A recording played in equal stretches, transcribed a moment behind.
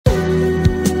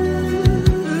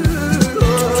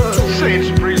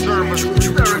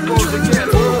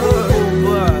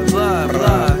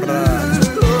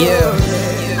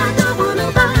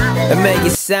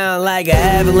sound like an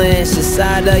avalanche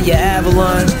inside of your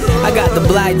Avalon. I got the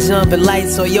black jumping light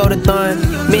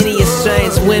Toyotathon. Many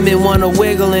estranged women wanna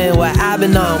wiggle in what I've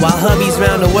been on, while hubbies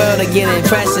round the world are getting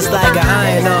precious like an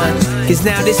iron on. Cause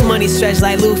now this money stretched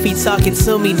like Luffy talking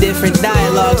to me different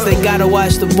dialogues. They gotta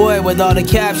watch the boy with all the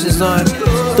captions on.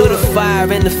 Through the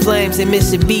fire and the flames, they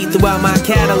miss a beat throughout my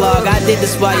catalog. I did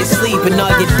this while you're sleeping,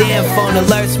 all your damn phone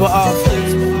alerts were off.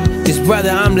 Cause brother,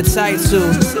 I'm the type to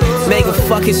make a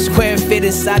fucking square fit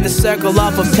inside the circle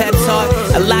off a pep talk.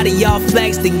 A lot of y'all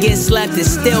flex that get slept and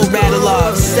still rattle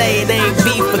off. Say it ain't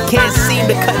beef but can't seem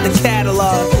to cut the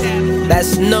catalog.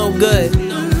 That's no good.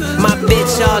 My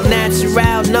bitch all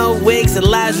natural, no wigs,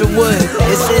 Elijah Wood.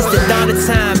 And since the dawn of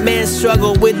time, man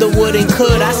struggled with the wood and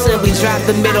could. I simply dropped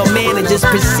the middle man and just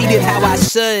proceeded how I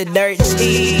should. Dirt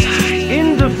cheap.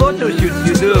 In the photo shoots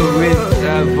you do with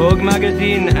Vogue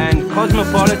magazine and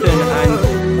Cosmopolitan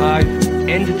and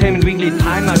Entertainment Weekly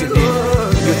Time magazine,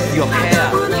 your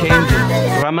hair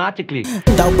changes dramatically.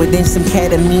 Doper than some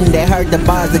ketamine, they heard the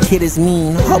bars, the kid is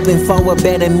mean. Hoping for a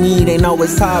better me, they know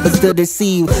it's hard but still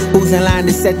deceive. Who's in line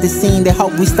to set the scene, they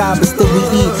hope we starve but still we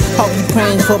eat. Hope you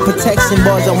praying for protection,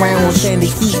 boys around won't stand the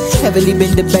heat. Heavily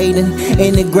been debating,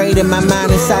 integrating my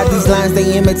mind inside these lines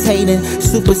they imitating.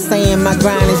 Super staying my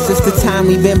grind, it's just the time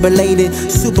we've been belated.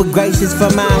 Super gracious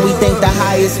for mine, we think the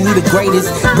highest, we the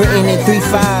greatest. Britton in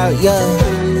 3-5, yeah.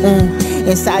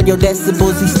 Inside your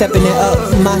decibels, we stepping it up.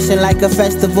 Moshing like a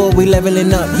festival, we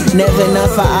leveling up. Never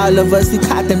enough for all of us, we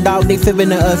caught them dog, they fibbing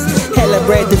to us. Hella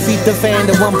bread to feed the fan,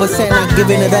 the 1% not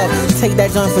giving it up. Take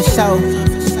that joint for show.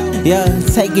 Yeah,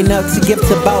 taking up to give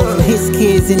to both his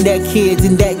kids and their kids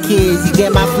and their kids. You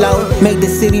get my flow? Make the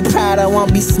city proud, I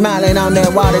won't be smiling on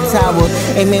that water tower.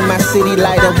 And make my city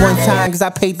light up one time, cause I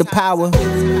paid the power.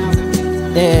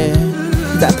 Yeah,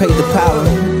 cause I paid the power.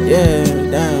 Yeah,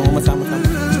 damn, one more time.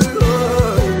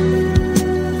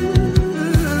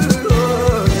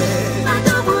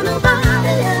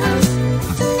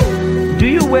 Do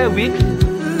you wear wigs?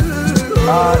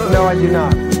 No, I do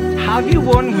not. Have you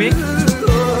worn wigs?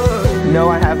 No,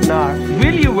 I have not.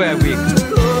 Will you wear wigs?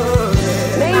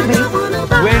 Maybe.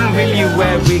 When will you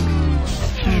wear wigs?